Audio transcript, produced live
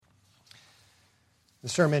The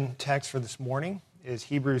sermon text for this morning is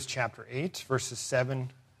Hebrews chapter 8, verses 7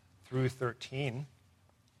 through 13.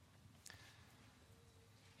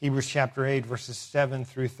 Hebrews chapter 8, verses 7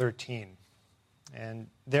 through 13. And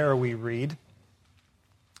there we read,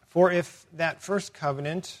 "For if that first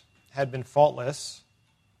covenant had been faultless,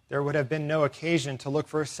 there would have been no occasion to look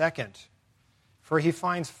for a second. For he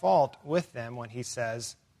finds fault with them when he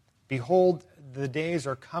says, 'Behold, the days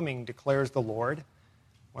are coming, declares the Lord,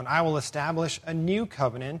 when I will establish a new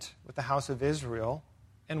covenant with the house of Israel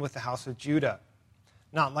and with the house of Judah,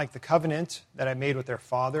 not like the covenant that I made with their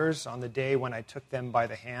fathers on the day when I took them by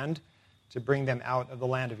the hand to bring them out of the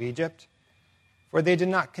land of Egypt. For they did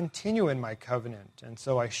not continue in my covenant, and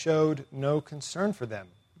so I showed no concern for them,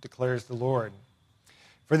 declares the Lord.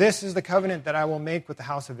 For this is the covenant that I will make with the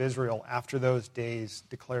house of Israel after those days,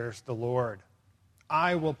 declares the Lord.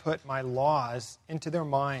 I will put my laws into their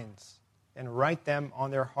minds and write them on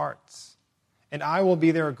their hearts. And I will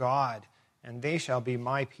be their God, and they shall be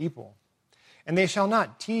my people. And they shall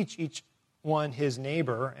not teach each one his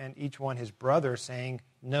neighbor and each one his brother, saying,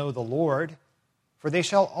 Know the Lord, for they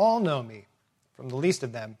shall all know me, from the least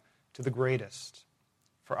of them to the greatest.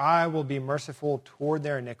 For I will be merciful toward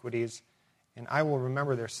their iniquities, and I will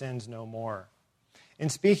remember their sins no more. In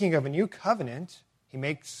speaking of a new covenant, he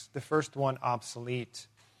makes the first one obsolete,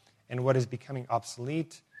 and what is becoming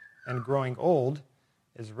obsolete and growing old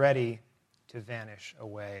is ready to vanish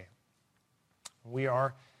away." We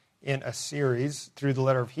are in a series through the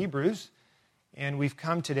letter of Hebrews, and we've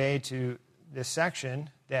come today to this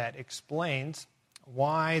section that explains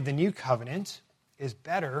why the new covenant is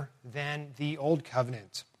better than the old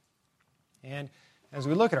covenant. And as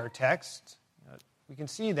we look at our text, we can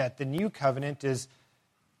see that the new covenant is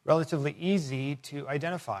relatively easy to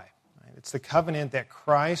identify. It's the covenant that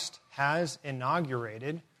Christ has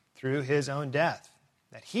inaugurated through his own death,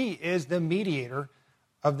 that he is the mediator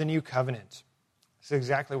of the new covenant. This is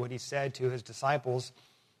exactly what he said to his disciples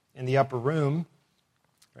in the upper room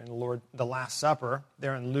during the Last Supper,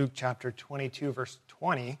 there in Luke chapter 22, verse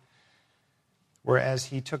 20, where as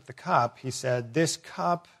he took the cup, he said, "This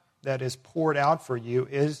cup that is poured out for you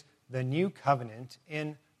is the new covenant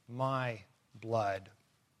in my blood."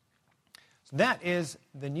 So that is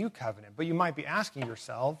the new covenant. But you might be asking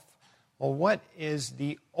yourself, well, what is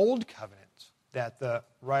the old covenant that the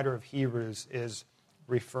writer of Hebrews is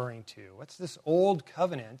referring to? What's this old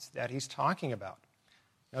covenant that he's talking about?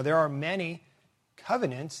 Now, there are many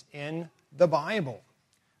covenants in the Bible.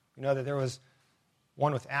 We know that there was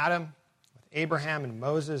one with Adam, with Abraham and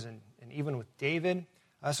Moses, and even with David.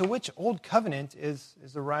 So which old covenant is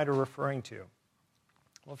the writer referring to?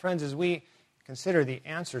 Well, friends, as we consider the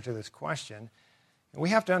answer to this question, we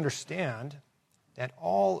have to understand that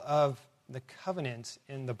all of the covenants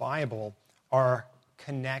in the Bible are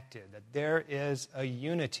connected, that there is a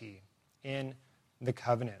unity in the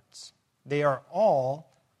covenants. They are all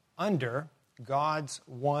under God's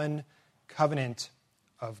one covenant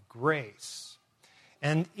of grace.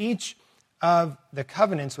 And each of the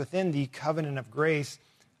covenants within the covenant of grace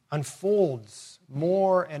unfolds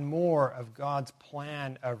more and more of God's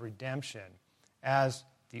plan of redemption as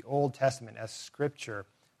the Old Testament, as Scripture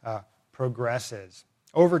progresses.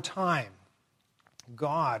 Over time,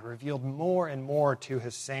 God revealed more and more to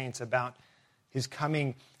his saints about his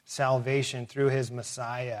coming salvation through his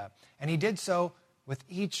Messiah. And he did so with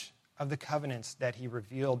each of the covenants that he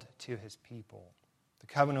revealed to his people. The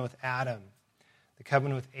covenant with Adam, the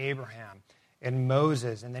covenant with Abraham, and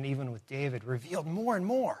Moses, and then even with David, revealed more and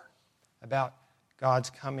more about God's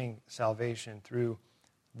coming salvation through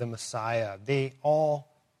the Messiah. They all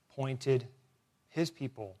pointed his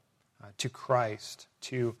people to Christ,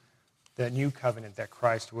 to the new covenant that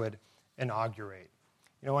Christ would inaugurate.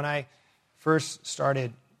 You know, when I first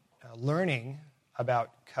started learning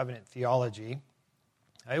about covenant theology,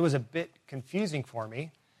 it was a bit confusing for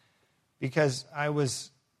me because I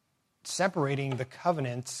was separating the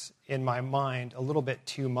covenants in my mind a little bit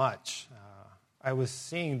too much. I was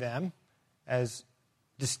seeing them as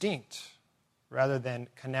distinct rather than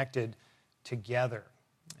connected together.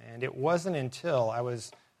 And it wasn't until I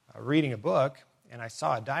was reading a book and I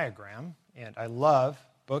saw a diagram, and I love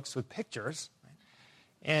books with pictures,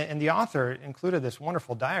 and the author included this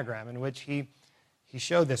wonderful diagram in which he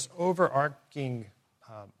showed this overarching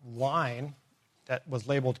line that was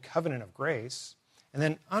labeled Covenant of Grace, and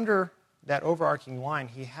then under that overarching line,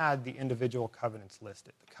 he had the individual covenants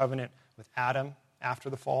listed. The covenant with Adam after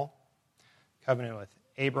the fall, covenant with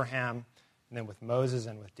Abraham, and then with Moses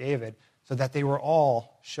and with David, so that they were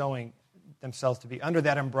all showing themselves to be under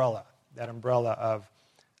that umbrella of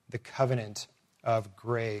the covenant of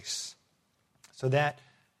grace. So that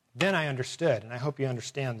then I understood, and I hope you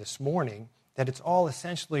understand this morning, that it's all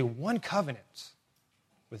essentially one covenant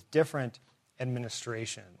with different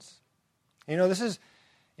administrations. This is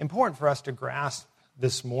important for us to grasp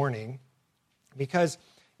this morning because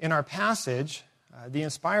in our passage, the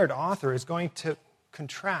inspired author is going to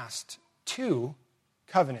contrast two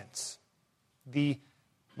covenants. The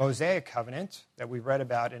Mosaic covenant that we read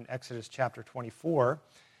about in Exodus chapter 24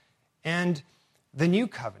 and the new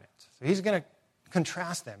covenant. So he's going to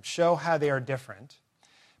contrast them, show how they are different.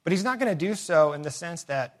 But he's not going to do so in the sense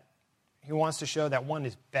that he wants to show that one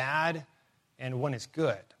is bad and one is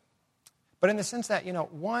good. But in the sense that,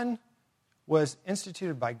 one was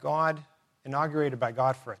instituted by God, inaugurated by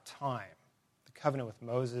God for a time, the covenant with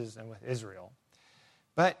Moses and with Israel.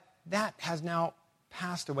 But that has now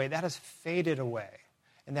passed away, that has faded away,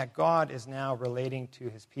 and that God is now relating to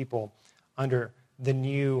his people under the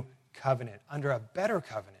new covenant, under a better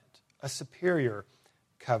covenant, a superior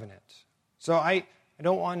covenant. So I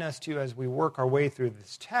don't want us to, as we work our way through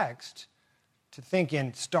this text, to think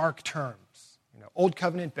in stark terms. Old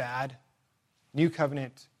covenant bad, new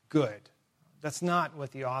covenant good. That's not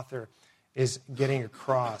what the author is getting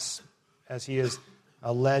across as he is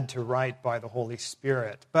led to write by the Holy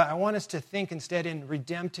Spirit. But I want us to think instead in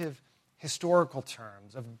redemptive historical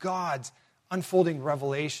terms of God's unfolding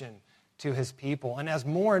revelation to his people. And as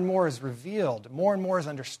more and more is revealed, more and more is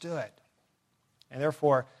understood. And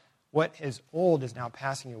therefore, what is old is now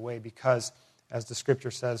passing away because, as the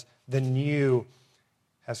scripture says, the new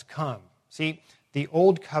has come. See, the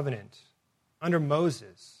old covenant under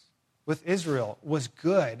Moses with Israel was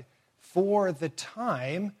good for the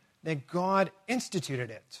time that God instituted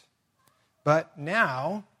it. But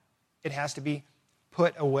now it has to be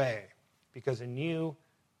put away because a new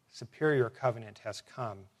superior covenant has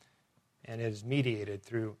come and it is mediated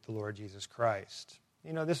through the Lord Jesus Christ.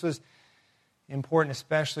 This was important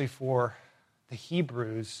especially for the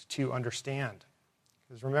Hebrews to understand.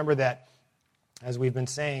 Because remember that, as we've been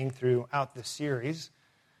saying throughout this series,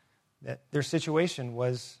 that their situation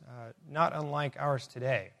was not unlike ours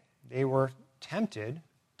today. They were tempted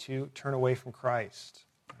to turn away from Christ.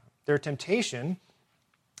 Their temptation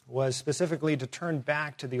was specifically to turn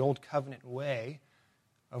back to the old covenant way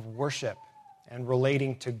of worship and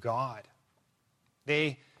relating to God.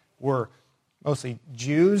 They were mostly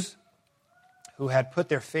Jews who had put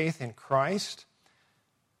their faith in Christ,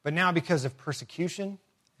 but now because of persecution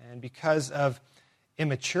and because of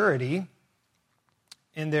immaturity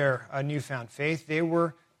in their newfound faith, they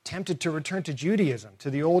were tempted to return to Judaism, to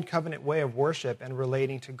the old covenant way of worship and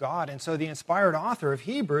relating to God. And so the inspired author of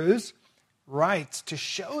Hebrews writes to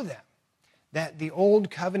show them that the old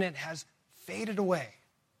covenant has faded away.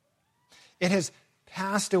 It has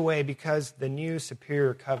passed away because the new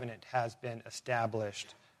superior covenant has been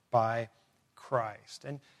established by Christ.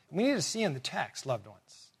 And we need to see in the text, loved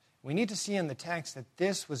ones, we need to see in the text that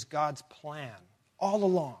this was God's plan all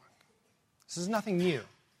along. This is nothing new.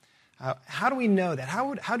 How do we know that?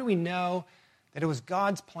 How do we know that it was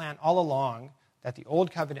God's plan all along that the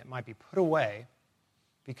old covenant might be put away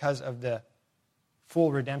because of the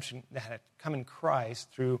full redemption that had come in Christ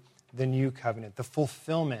through the new covenant, the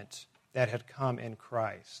fulfillment that had come in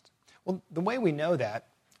Christ? Well, the way we know that,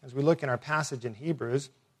 as we look in our passage in Hebrews,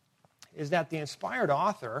 is that the inspired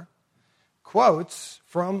author quotes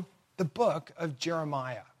from the book of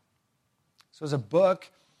Jeremiah. So it's a book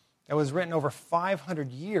that was written over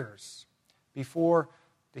 500 years before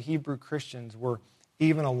the Hebrew Christians were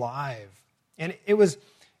even alive. And it was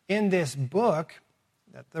in this book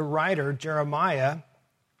that the writer, Jeremiah,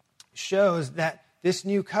 shows that this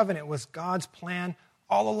new covenant was God's plan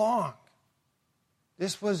all along.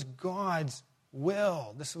 This was God's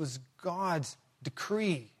will. This was God's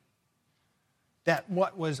decree that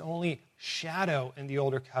what was only shadow in the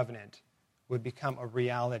older covenant would become a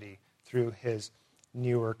reality through his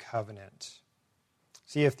newer covenant.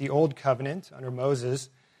 See, if the old covenant under Moses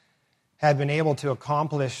had been able to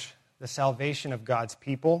accomplish the salvation of God's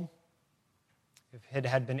people, if it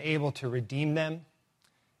had been able to redeem them,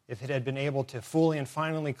 if it had been able to fully and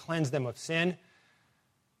finally cleanse them of sin,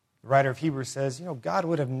 the writer of Hebrews says, God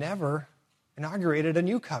would have never inaugurated a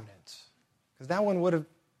new covenant because that one would have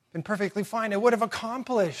been perfectly fine. It would have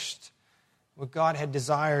accomplished what God had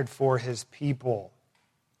desired for his people.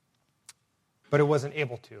 But it wasn't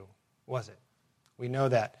able to, was it? We know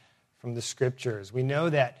that from the scriptures. We know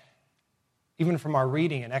that even from our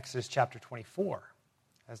reading in Exodus chapter 24,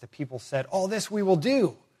 as the people said, all this we will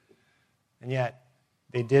do. And yet,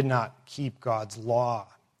 they did not keep God's law.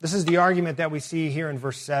 This is the argument that we see here in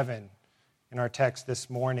verse 7 in our text this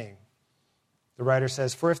morning. The writer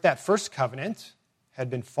says, "For if that first covenant had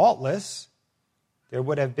been faultless, there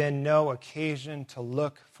would have been no occasion to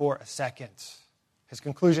look for a second. His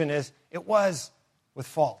conclusion is it was with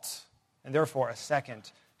fault, and therefore a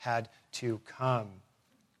second had to come.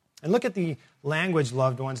 And look at the language,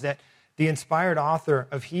 loved ones, that the inspired author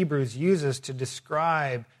of Hebrews uses to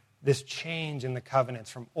describe this change in the covenants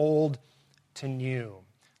from old to new.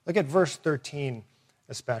 Look at verse 13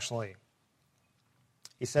 especially.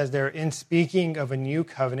 He says there, in speaking of a new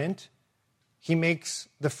covenant, he makes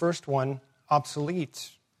the first one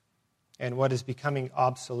obsolete. And what is becoming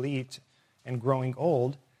obsolete and growing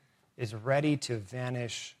old is ready to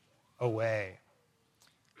vanish away.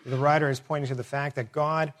 The writer is pointing to the fact that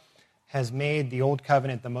God has made the old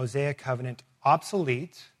covenant, the Mosaic covenant,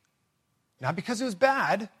 obsolete, not because it was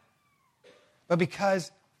bad, but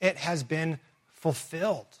because it has been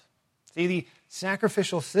fulfilled. See, the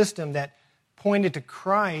sacrificial system that pointed to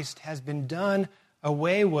Christ has been done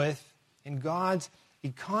away with in God's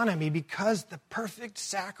economy because the perfect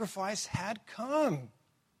sacrifice had come.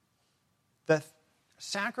 The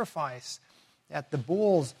sacrifice that the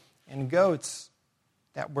bulls and goats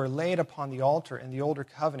that were laid upon the altar in the older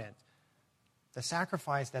covenant, the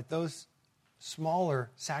sacrifice that those smaller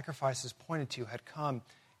sacrifices pointed to had come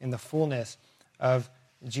in the fullness of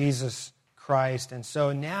Jesus Christ. And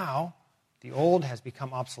so now the old has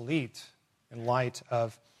become obsolete in light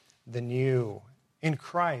of the new. In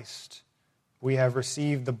Christ, we have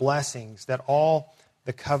received the blessings that all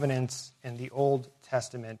the covenants in the Old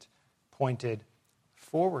Testament pointed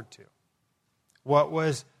forward to. What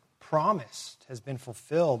was promised has been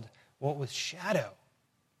fulfilled. What was shadow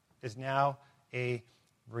is now a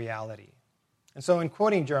reality. And so in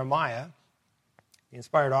quoting Jeremiah, the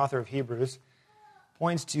inspired author of Hebrews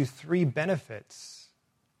points to three benefits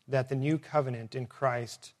that the new covenant in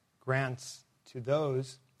Christ grants to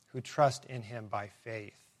those who trust in him by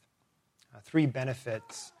faith. Three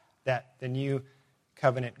benefits that the new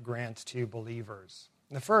covenant grants to believers.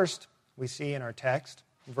 And the first we see in our text,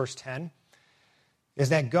 in verse 10, is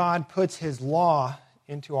that God puts his law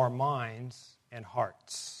into our minds and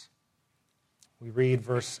hearts. We read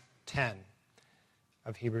verse 10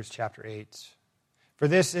 of Hebrews chapter 8. For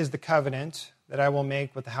this is the covenant that I will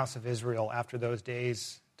make with the house of Israel after those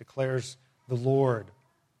days, declares the Lord.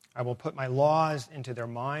 I will put my laws into their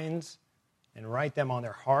minds and write them on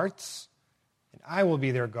their hearts, and I will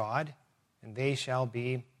be their God, and they shall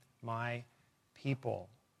be my people.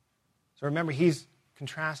 So remember, he's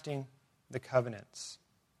contrasting the covenants.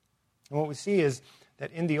 And what we see is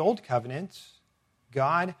that in the old covenant,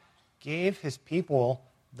 God gave his people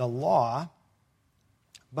the law,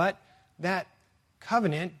 but that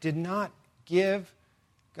covenant did not give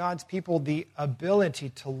God's people the ability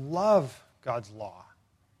to love God's law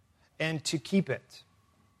and to keep it.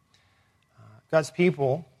 God's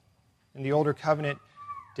people in the older covenant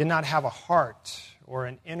did not have a heart or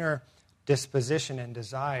an inner disposition and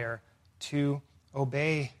desire to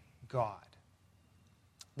obey God.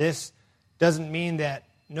 This doesn't mean that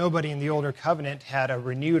nobody in the older covenant had a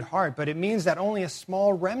renewed heart, but it means that only a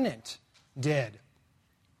small remnant did.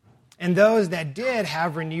 And those that did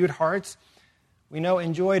have renewed hearts, we know,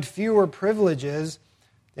 enjoyed fewer privileges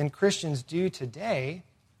than Christians do today,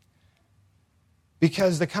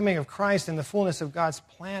 because the coming of Christ and the fullness of God's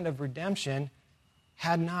plan of redemption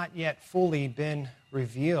had not yet fully been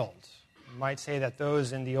revealed. You might say that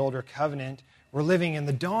those in the older covenant were living in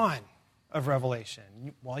the dawn of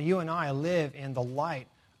Revelation. While you and I live in the light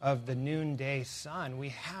of the noonday sun, we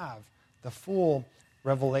have the full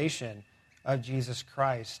revelation of Jesus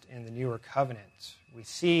Christ in the newer covenant. We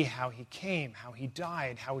see how he came, how he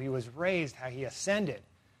died, how he was raised, how he ascended,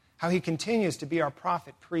 how he continues to be our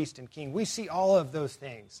prophet, priest, and king. We see all of those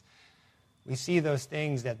things. We see those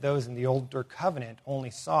things that those in the older covenant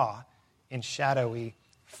only saw in shadowy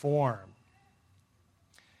form.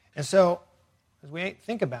 And so, as we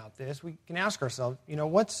think about this, we can ask ourselves,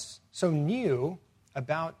 what's so new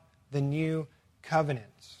about the new covenant?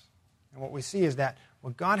 And what we see is that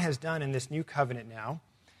what God has done in this new covenant now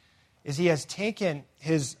is he has taken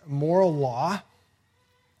his moral law,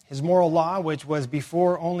 which was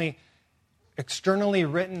before only externally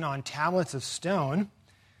written on tablets of stone.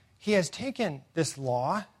 He has taken this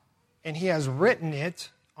law and he has written it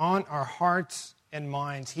on our hearts and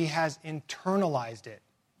minds. He has internalized it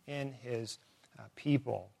in his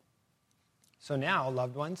people. So now,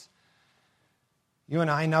 loved ones, you and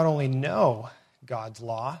I not only know God's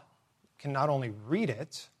law, can not only read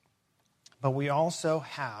it, but we also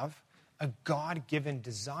have a God-given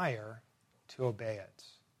desire to obey it.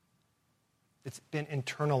 It's been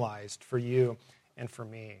internalized for you and for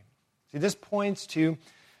me. See, this points to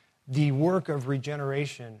the work of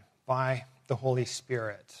regeneration by the Holy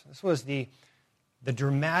Spirit. This was the the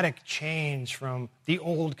dramatic change from the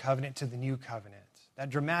old covenant to the new covenant, that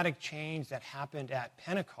dramatic change that happened at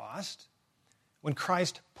Pentecost when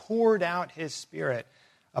Christ poured out his Spirit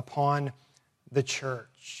upon the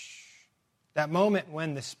church. That moment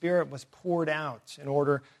when the Spirit was poured out in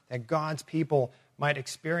order that God's people might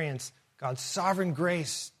experience God's sovereign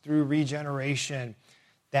grace through regeneration,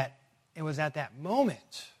 that it was at that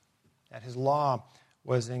moment that his law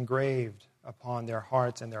was engraved upon their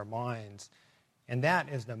hearts and their minds. And that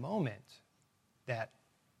is the moment that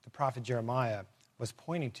the prophet Jeremiah was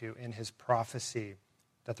pointing to in his prophecy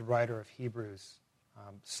that the writer of Hebrews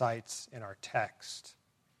cites in our text.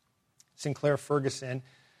 Sinclair Ferguson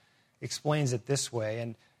explains it this way,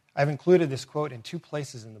 and I've included this quote in 2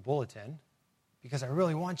 places in the bulletin because I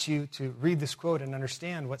really want you to read this quote and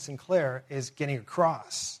understand what Sinclair is getting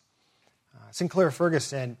across. Sinclair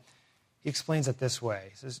Ferguson, he explains it this way.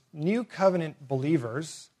 He says, New covenant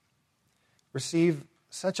believers receive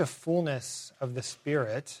such a fullness of the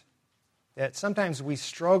Spirit that sometimes we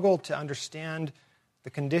struggle to understand the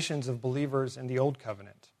conditions of believers in the old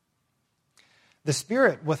covenant. The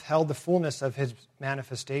Spirit withheld the fullness of his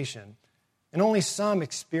manifestation, and only some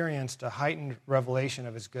experienced a heightened revelation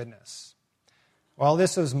of his goodness. While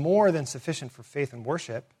this was more than sufficient for faith and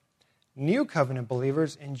worship, New covenant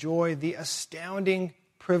believers enjoy the astounding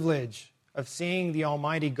privilege of seeing the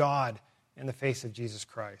Almighty God in the face of Jesus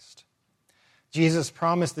Christ. Jesus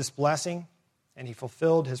promised this blessing, and he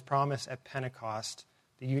fulfilled his promise at Pentecost,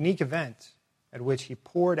 the unique event at which he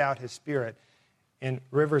poured out his Spirit in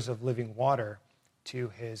rivers of living water to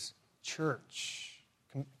his church.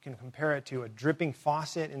 You can compare it to a dripping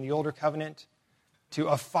faucet in the older covenant to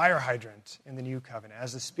a fire hydrant in the new covenant,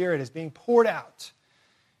 as the Spirit is being poured out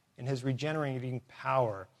in his regenerating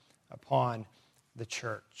power upon the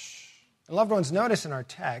church. And loved ones, notice in our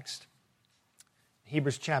text,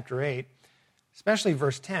 Hebrews chapter 8, especially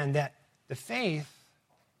verse 10, that the faith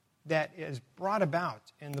that is brought about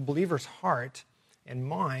in the believer's heart and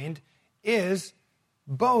mind is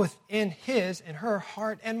both in his and her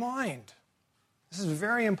heart and mind. This is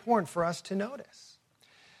very important for us to notice.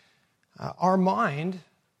 Our mind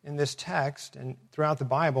in this text and throughout the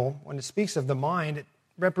Bible, when it speaks of the mind, it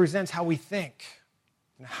represents how we think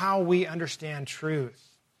and how we understand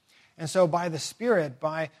truth. And so by the Spirit,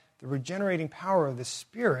 by the regenerating power of the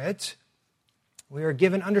Spirit, we are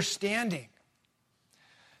given understanding.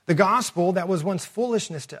 The gospel that was once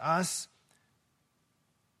foolishness to us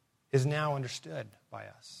is now understood by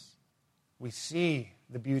us. We see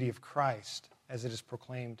the beauty of Christ as it is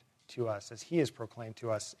proclaimed to us, as he is proclaimed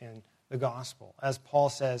to us in the gospel. As Paul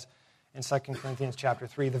says in 2 Corinthians chapter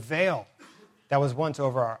 3, the veil that was once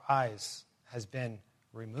over our eyes has been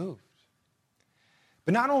removed.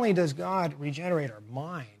 But not only does God regenerate our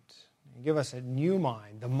mind and give us a new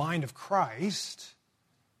mind, the mind of Christ,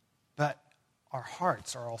 but our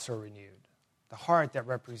hearts are also renewed. The heart that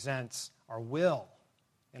represents our will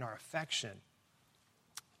and our affection,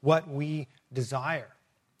 what we desire.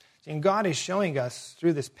 And God is showing us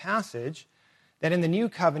through this passage that in the new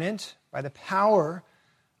covenant, by the power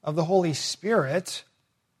of the Holy Spirit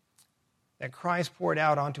that Christ poured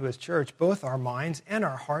out onto his church, both our minds and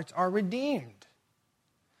our hearts are redeemed.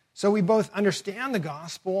 So we both understand the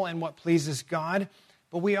gospel and what pleases God,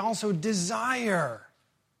 but we also desire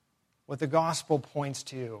what the gospel points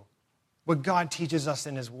to, what God teaches us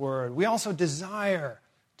in his word. We also desire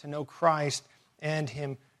to know Christ and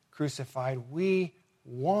him crucified. We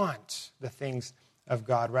want the things of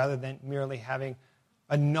God rather than merely having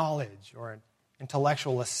a knowledge or an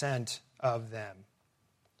intellectual assent of them.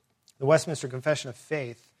 The Westminster Confession of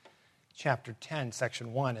Faith, chapter 10,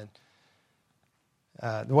 section 1, and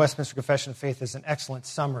the Westminster Confession of Faith is an excellent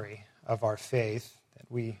summary of our faith that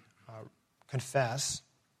we confess.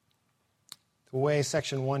 The way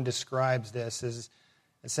section 1 describes this is,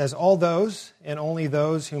 it says, all those and only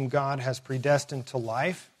those whom God has predestined to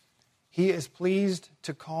life, he is pleased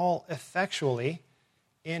to call effectually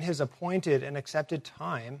in his appointed and accepted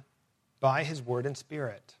time by his word and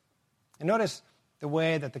Spirit. And notice the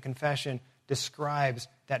way that the confession describes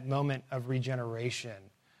that moment of regeneration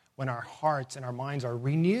when our hearts and our minds are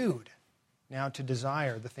renewed now to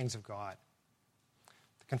desire the things of God.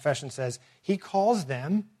 The confession says, he calls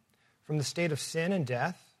them from the state of sin and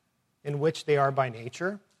death in which they are by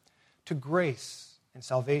nature to grace and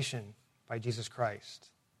salvation by Jesus Christ.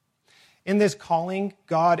 In this calling,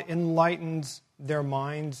 God enlightens their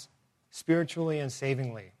minds spiritually and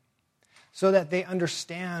savingly so that they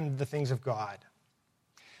understand the things of God.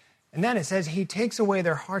 And then it says he takes away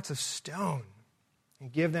their hearts of stone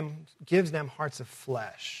and gives them hearts of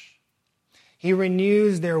flesh. He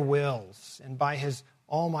renews their wills and by his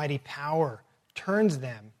almighty power turns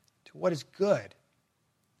them to what is good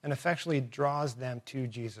and effectually draws them to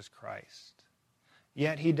Jesus Christ.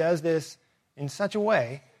 Yet he does this in such a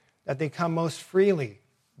way that they come most freely,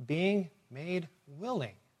 being made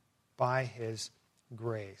willing by his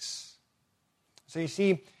grace. So you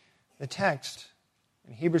see, the text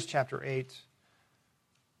in Hebrews chapter 8,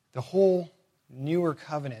 the whole newer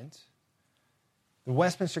covenant, the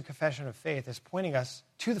Westminster Confession of Faith is pointing us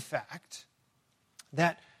to the fact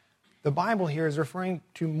that the Bible here is referring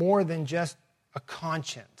to more than just a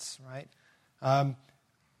conscience, right?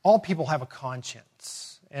 All people have a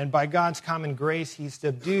conscience, and by God's common grace, he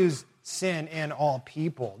subdues sin in all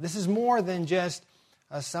people. This is more than just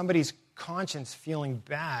somebody's conscience feeling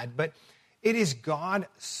bad, but it is God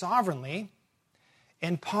sovereignly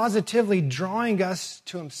and positively drawing us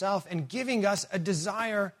to himself and giving us a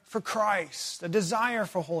desire for Christ, a desire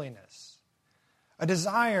for holiness, a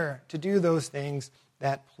desire to do those things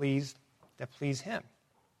that please him.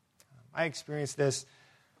 I experienced this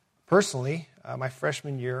personally my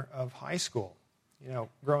freshman year of high school. You know,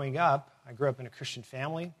 growing up, I grew up in a Christian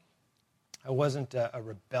family. I wasn't a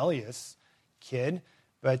rebellious kid,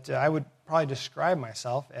 but I would probably describe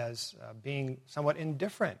myself as being somewhat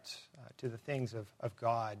indifferent to the things of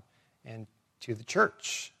God and to the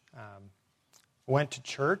church. Went to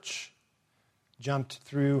church, jumped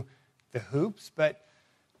through the hoops, but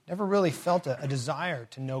never really felt a desire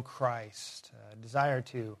to know Christ, a desire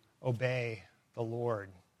to obey the Lord.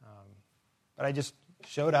 But I just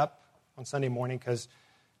showed up on Sunday morning because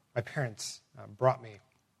my parents brought me.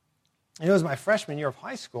 And it was my freshman year of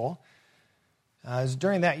high school. It was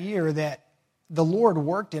during that year that the Lord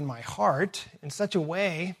worked in my heart in such a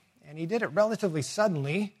way, and he did it relatively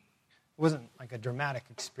suddenly. It wasn't like a dramatic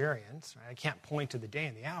experience. Right? I can't point to the day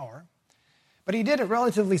and the hour. But he did it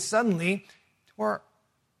relatively suddenly where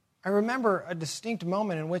I remember a distinct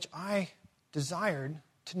moment in which I desired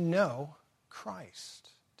to know Christ,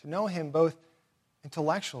 to know him both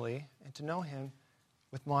intellectually and to know him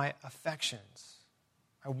with my affections.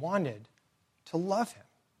 I wanted to love him.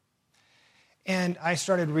 And I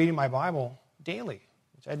started reading my Bible daily,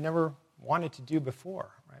 which I'd never wanted to do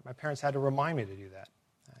before. Right? My parents had to remind me to do that.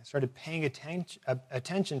 I started paying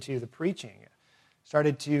attention to the preaching.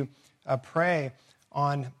 Started to pray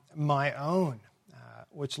on my own,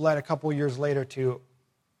 which led a couple years later to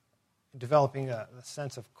developing a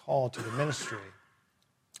sense of call to the ministry.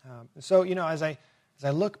 So, you know, as I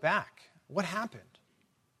look back, what happened?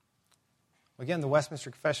 Again, the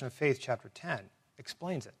Westminster Confession of Faith, chapter 10,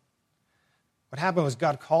 explains it. What happened was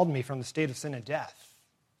God called me from the state of sin and death,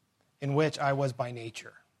 in which I was by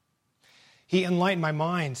nature. He enlightened my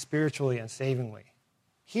mind spiritually and savingly.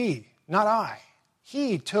 He, not I,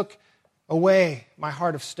 he took away my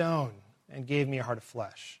heart of stone and gave me a heart of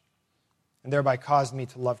flesh, and thereby caused me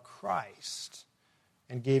to love Christ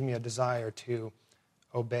and gave me a desire to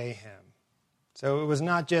obey him. So it was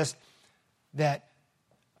not just that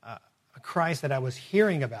a Christ that I was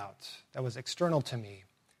hearing about that was external to me,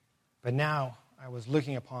 but now I was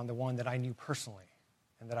looking upon the one that I knew personally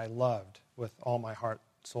and that I loved with all my heart,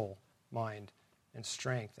 soul, mind, and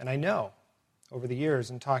strength. And I know over the years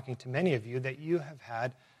in talking to many of you that you have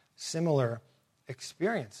had similar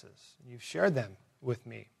experiences. You've shared them with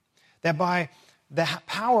me. That by the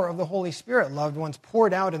power of the Holy Spirit, loved ones,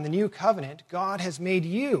 poured out in the new covenant, God has made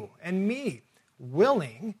you and me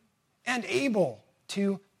willing and able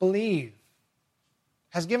to believe,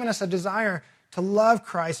 has given us a desire to love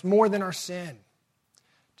Christ more than our sin,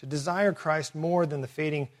 to desire Christ more than the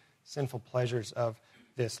fading sinful pleasures of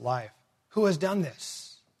this life. Who has done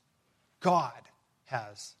this? God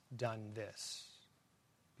has done this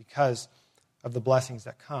because of the blessings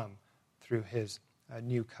that come through his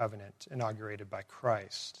new covenant inaugurated by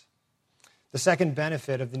Christ. The second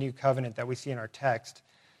benefit of the new covenant that we see in our text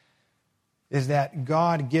is that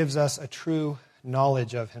God gives us a true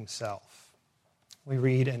knowledge of himself. We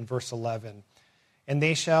read in verse 11, "And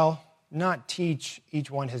they shall not teach each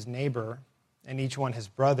one his neighbor and each one his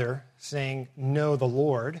brother, saying, 'Know the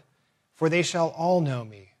Lord,' for they shall all know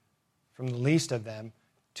me, from the least of them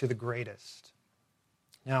to the greatest."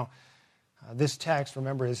 Now, this text,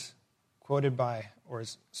 remember, is quoted by, or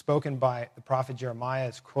is spoken by the prophet Jeremiah.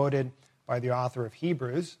 It's quoted by the author of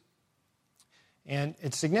Hebrews. And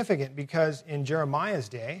it's significant because in Jeremiah's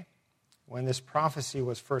day, when this prophecy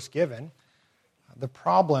was first given, the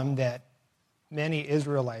problem that many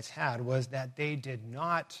Israelites had was that they did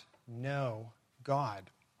not know God.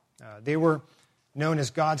 They were known as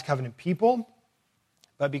God's covenant people,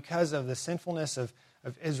 but because of the sinfulness of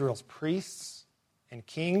Israel's priests and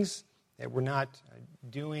kings that were not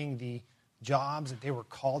doing the jobs that they were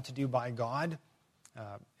called to do by God,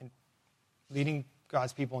 and leading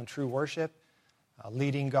God's people in true worship,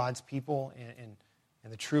 leading God's people in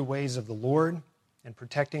the true ways of the Lord, and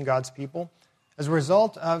protecting God's people. As a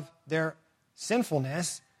result of their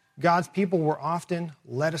sinfulness, God's people were often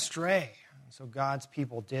led astray. So God's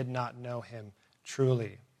people did not know him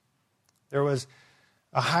truly. There was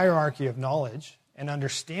a hierarchy of knowledge and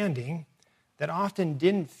understanding that often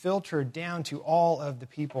didn't filter down to all of the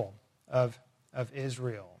people of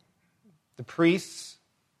Israel. The priests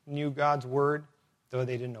knew God's word, though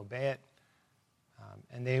they didn't obey it,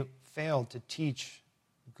 and they failed to teach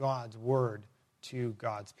God's word to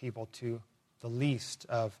God's people, to the least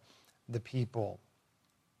of the people.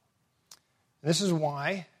 And this is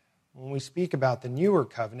why, when we speak about the newer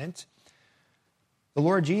covenant, the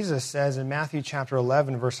Lord Jesus says in Matthew chapter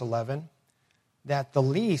 11, verse 11, that the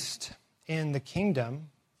least in the kingdom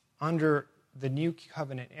under the new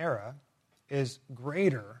covenant era is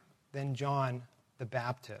greater than John the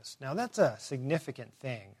Baptist. Now, that's a significant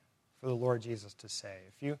thing for the Lord Jesus to say.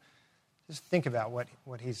 If you just think about what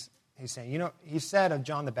he's saying. You know, he said of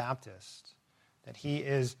John the Baptist that he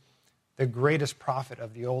is the greatest prophet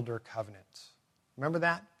of the older covenant. Remember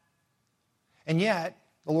that? And yet,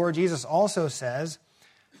 the Lord Jesus also says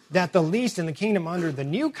that the least in the kingdom under the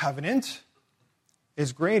new covenant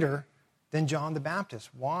is greater than John the Baptist.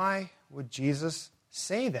 Why would Jesus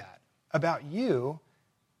say that about you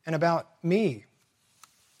and about me?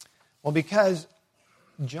 Well, because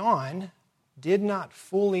John did not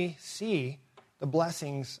fully see the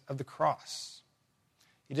blessings of the cross.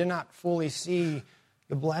 He did not fully see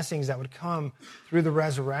the blessings that would come through the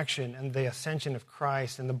resurrection and the ascension of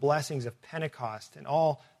Christ and the blessings of Pentecost and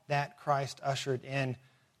all that Christ ushered in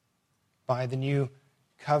by the new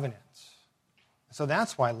covenant. So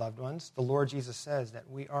that's why, loved ones, the Lord Jesus says that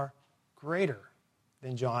we are greater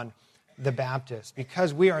than John the Baptist,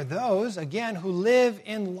 because we are those, again, who live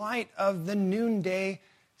in light of the noonday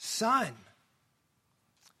sun.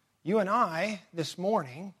 You and I, this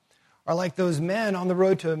morning, are like those men on the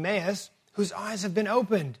road to Emmaus whose eyes have been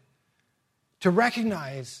opened to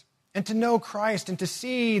recognize and to know Christ and to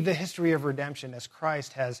see the history of redemption as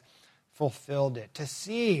Christ has fulfilled it, to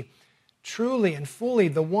see truly and fully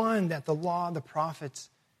the one that the law, the prophets,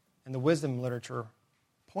 and the wisdom literature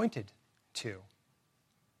pointed to.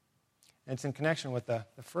 And it's in connection with the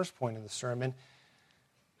first point of the sermon,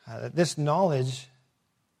 that this knowledge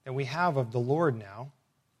that we have of the Lord now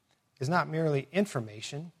is not merely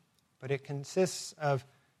information, but it consists of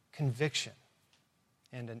conviction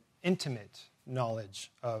and an intimate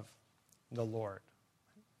knowledge of the Lord.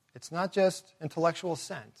 It's not just intellectual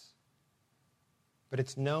sense, but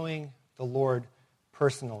it's knowing the Lord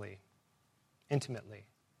personally, intimately,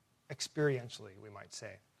 experientially, we might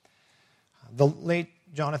say. The late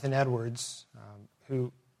Jonathan Edwards,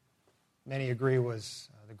 who many agree was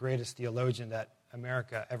the greatest theologian that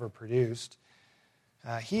America ever produced,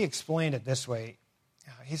 he explained it this way.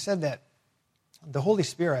 He said that the Holy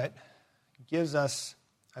Spirit gives us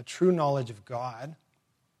a true knowledge of God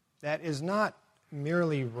that is not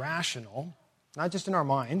merely rational, not just in our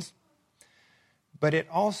minds, but it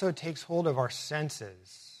also takes hold of our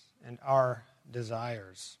senses and our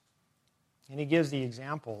desires. And he gives the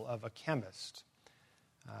example of a chemist.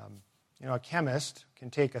 A chemist can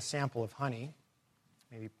take a sample of honey,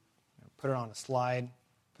 maybe put it on a slide,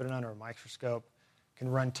 put it under a microscope, can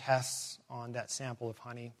run tests on that sample of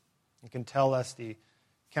honey. It can tell us the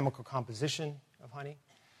chemical composition of honey.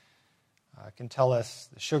 It can tell us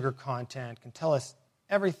the sugar content, can tell us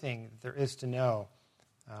everything there is to know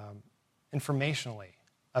informationally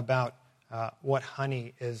about what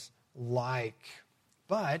honey is like.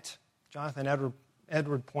 But Jonathan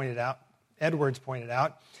Edwards pointed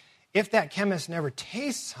out, if that chemist never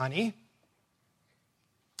tastes honey,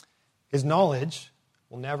 his knowledge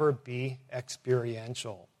will never be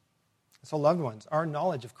experiential. So, loved ones, our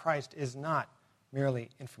knowledge of Christ is not merely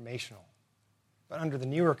informational, but under the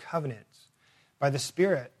newer covenants, by the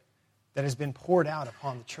Spirit that has been poured out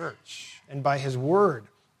upon the church, and by his word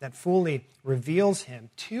that fully reveals him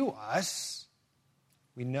to us,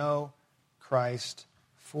 we know Christ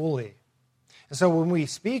fully. And so when we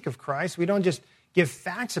speak of Christ, we don't just give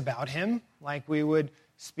facts about him like we would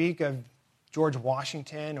speak of George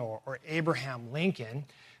Washington or Abraham Lincoln,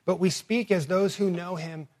 but we speak as those who know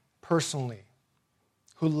him personally,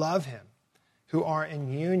 who love him, who are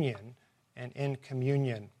in union and in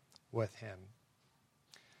communion with him.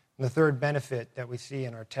 And the third benefit that we see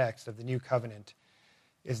in our text of the new covenant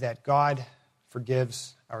is that God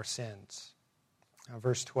forgives our sins. Now,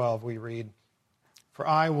 verse 12 we read, "For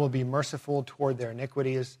I will be merciful toward their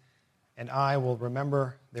iniquities, and I will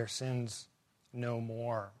remember their sins no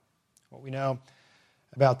more." What we know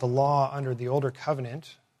about the law under the older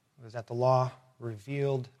covenant was that the law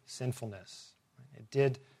revealed sinfulness. It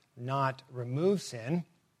did not remove sin,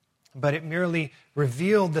 but it merely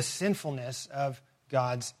revealed the sinfulness of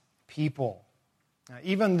God's people.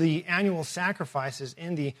 Even the annual sacrifices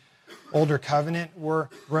in the older covenant were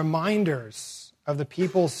reminders of the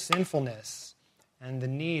people's sinfulness and the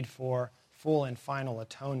need for full and final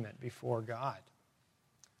atonement before God.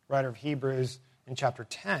 The writer of Hebrews in chapter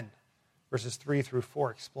 10, verses 3 through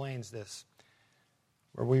 4 explains this,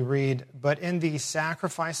 where we read, "But in these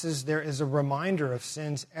sacrifices there is a reminder of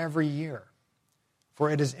sins every year, for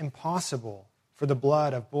it is impossible for the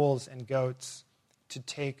blood of bulls and goats to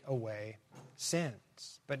take away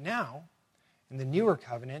sins. But now, in the newer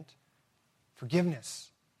covenant,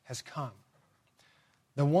 forgiveness has come.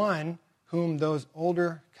 The one whom those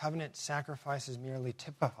older covenant sacrifices merely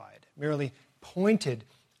typified, merely pointed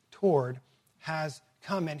toward, has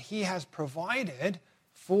come, and he has provided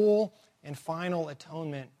full and final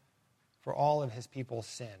atonement for all of his people's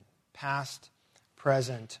sin, past,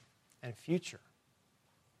 present, and future."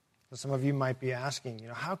 So some of you might be asking,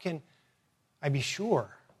 how can I be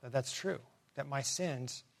sure that that's true, that my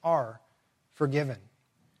sins are forgiven?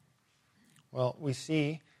 Well, we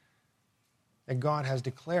see that God has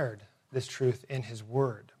declared this truth in his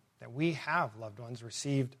word, that we have, loved ones,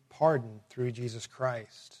 received pardon through Jesus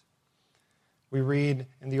Christ. We read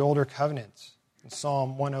in the older covenants, in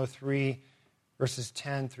Psalm 103, verses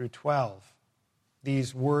 10 through 12,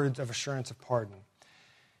 these words of assurance of pardon.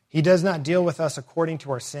 "He does not deal with us according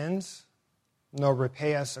to our sins, nor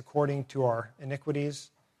repay us according to our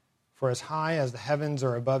iniquities. For as high as the heavens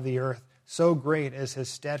are above the earth, so great is his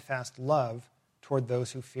steadfast love toward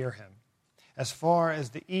those who fear him. As far as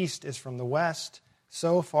the east is from the west,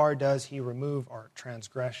 so far does he remove our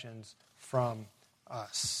transgressions from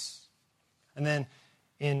us." And then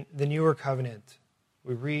in the newer covenant,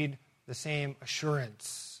 we read the same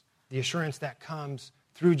assurance, the assurance that comes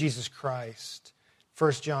through Jesus Christ.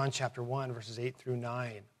 1 John chapter 1, verses 8 through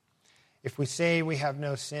 9. "If we say we have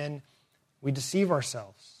no sin, we deceive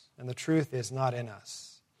ourselves, and the truth is not in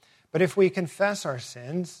us. But if we confess our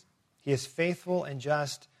sins, he is faithful and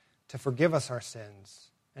just to forgive us our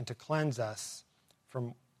sins and to cleanse us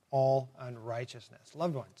from all unrighteousness."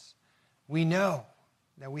 Loved ones, we know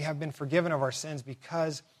that we have been forgiven of our sins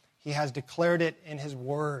because he has declared it in his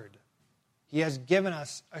word. He has given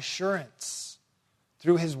us assurance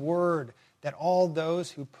through his word that all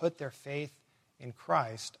those who put their faith in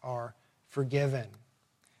Christ are forgiven.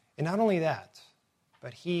 And not only that,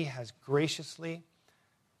 but he has graciously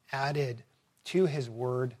added to his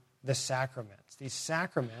word the sacraments. These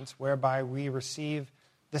sacraments whereby we receive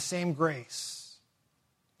the same grace.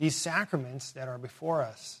 These sacraments that are before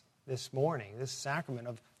us this morning, this sacrament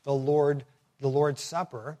of the Lord's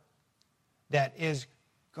Supper, that is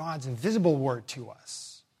God's invisible word to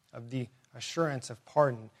us of the assurance of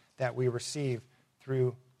pardon that we receive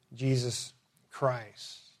through Jesus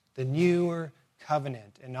Christ. The newer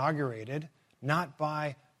covenant inaugurated not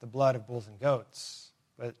by the blood of bulls and goats,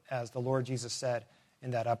 but as the Lord Jesus said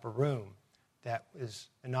in that upper room, that is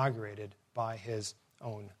inaugurated by his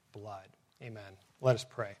own blood. Amen. Let us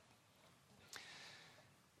pray.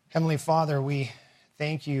 Heavenly Father, we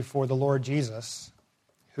thank you for the Lord Jesus,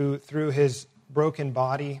 who through his broken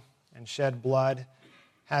body and shed blood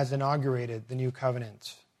has inaugurated the new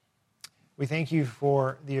covenant. We thank you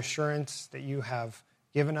for the assurance that you have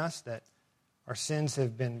given us, that our sins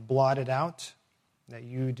have been blotted out, that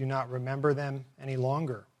you do not remember them any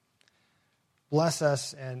longer. Bless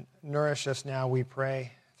us and nourish us now, we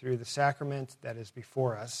pray, through the sacrament that is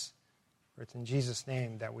before us. For it's in Jesus'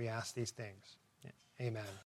 name that we ask these things. Amen.